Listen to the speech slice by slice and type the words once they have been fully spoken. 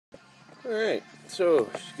Alright, so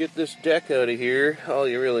to get this deck out of here, all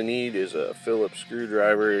you really need is a Phillips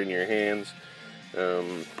screwdriver in your hands.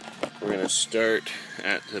 We're going to start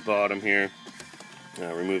at the bottom here,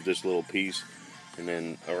 remove this little piece, and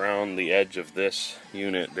then around the edge of this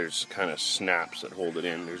unit there's kind of snaps that hold it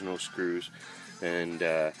in. There's no screws, and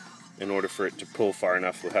in order for it to pull far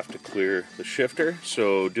enough we'll have to clear the shifter.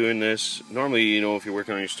 So doing this, normally if you're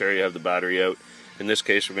working on your stereo you have the battery out. In this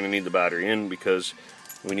case we're going to need the battery in because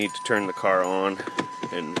we need to turn the car on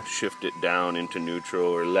and shift it down into neutral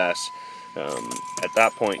or less. At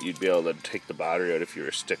that point you'd be able to take the battery out if you're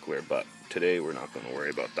a stickler, but today we're not going to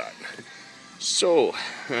worry about that. So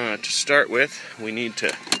to start with, we need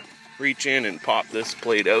to reach in and pop this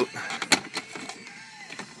plate out.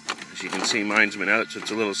 As you can see, mine's been out, so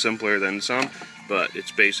it's a little simpler than some, but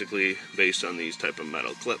it's basically based on these type of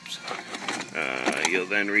metal clips. You'll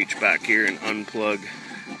then reach back here and unplug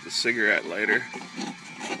the cigar lighter,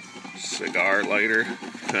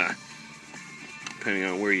 depending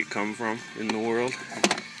on where you come from in the world.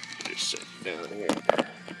 Just sit down here.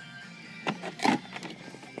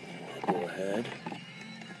 Go ahead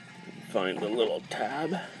and find the little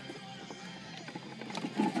tab.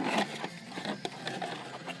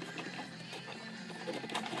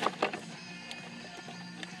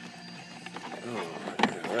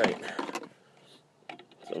 Alright.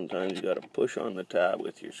 Sometimes you gotta push on the tab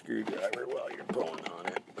with your screwdriver while you're pulling on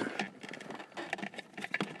it.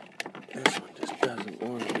 This one just doesn't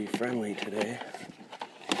want to be friendly today.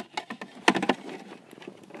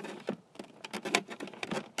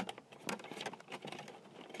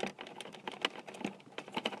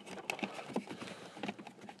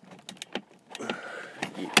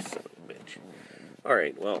 You son of a bitch.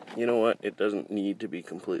 Alright, well, you know what? It doesn't need to be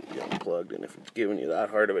completely unplugged, and if it's giving you that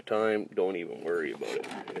hard of a time, don't even worry about it.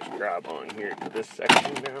 Just grab on here to this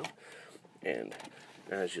section now, and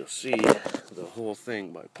as you'll see, the whole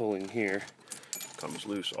thing, by pulling here, comes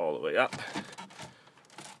loose all the way up.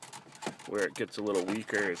 Where it gets a little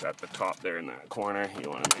weaker is at the top there in that corner. You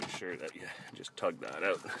want to make sure that you just tug that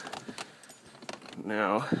out.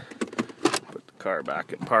 Now, put the car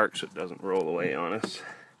back at park so it doesn't roll away on us.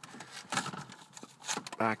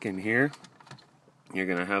 Back in here, you're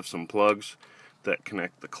going to have some plugs that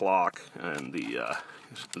connect the clock and the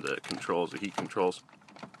controls, the heat controls.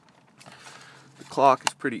 The clock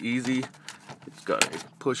is pretty easy. It's got a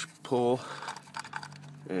push-pull,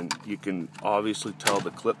 and you can obviously tell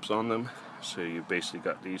the clips on them. So you basically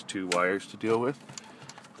got these two wires to deal with.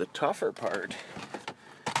 The tougher part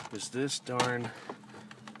is this darn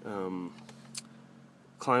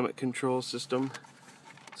climate control system.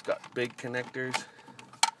 It's got big connectors,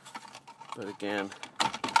 but again,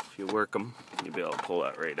 if you work them, you'll be able to pull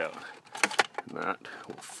that right out. And that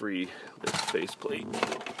will free this faceplate.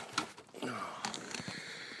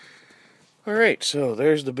 Alright, so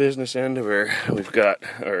there's the business end of her. We've got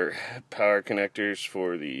our power connectors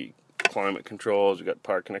for the climate controls, we've got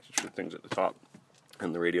power connectors for things at the top,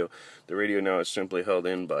 and the radio. The radio now is simply held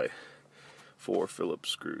in by 4 Phillips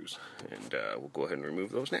screws, and we'll go ahead and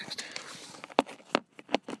remove those next.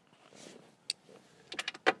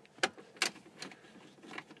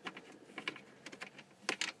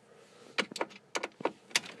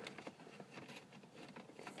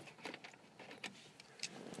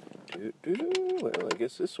 Well, I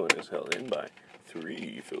guess this one is held in by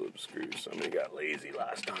 3 Phillips screws. Somebody got lazy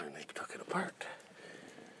last time, they took it apart.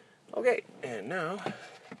 Okay, and now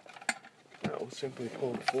we'll simply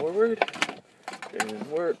pull it forward and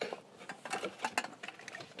work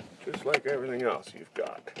just like everything else. You've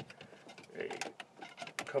got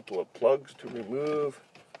a couple of plugs to remove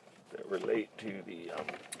that relate to the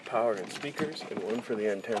power and speakers, and one for the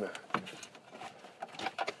antenna.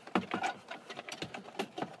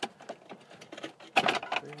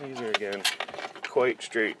 These are, again, quite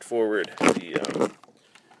straightforward, the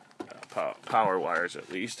power wires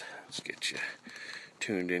at least. Let's get you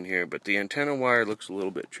tuned in here, but the antenna wire looks a little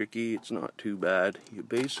bit tricky. It's not too bad. You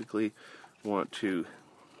basically want to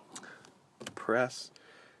press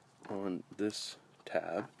on this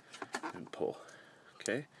tab and pull,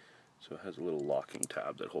 okay? So it has a little locking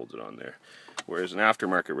tab that holds it on there, whereas an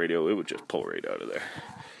aftermarket radio, it would just pull right out of there.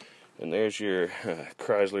 And there's your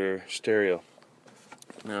Chrysler stereo.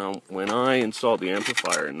 Now, when I installed the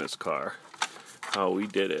amplifier in this car, how we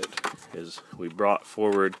did it is we brought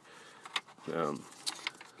forward, let's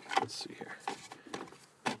see here,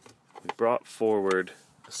 we brought forward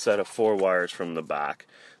a set of 4 wires from the back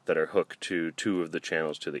that are hooked to 2 of the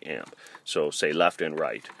channels to the amp, so say left and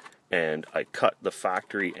right, and I cut the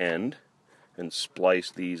factory end and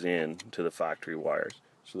spliced these in to the factory wires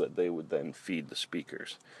so that they would then feed the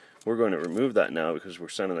speakers. we're going to remove that now because we're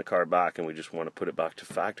sending the car back and we just want to put it back to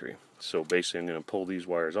factory. So basically I'm going to pull these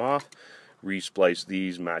wires off, resplice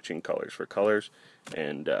these matching colors for colors,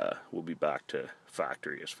 and we'll be back to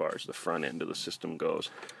factory as far as the front end of the system goes.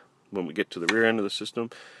 When we get to the rear end of the system,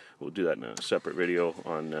 we'll do that in a separate video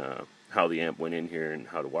on how the amp went in here and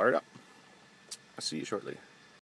how to wire it up. I'll see you shortly.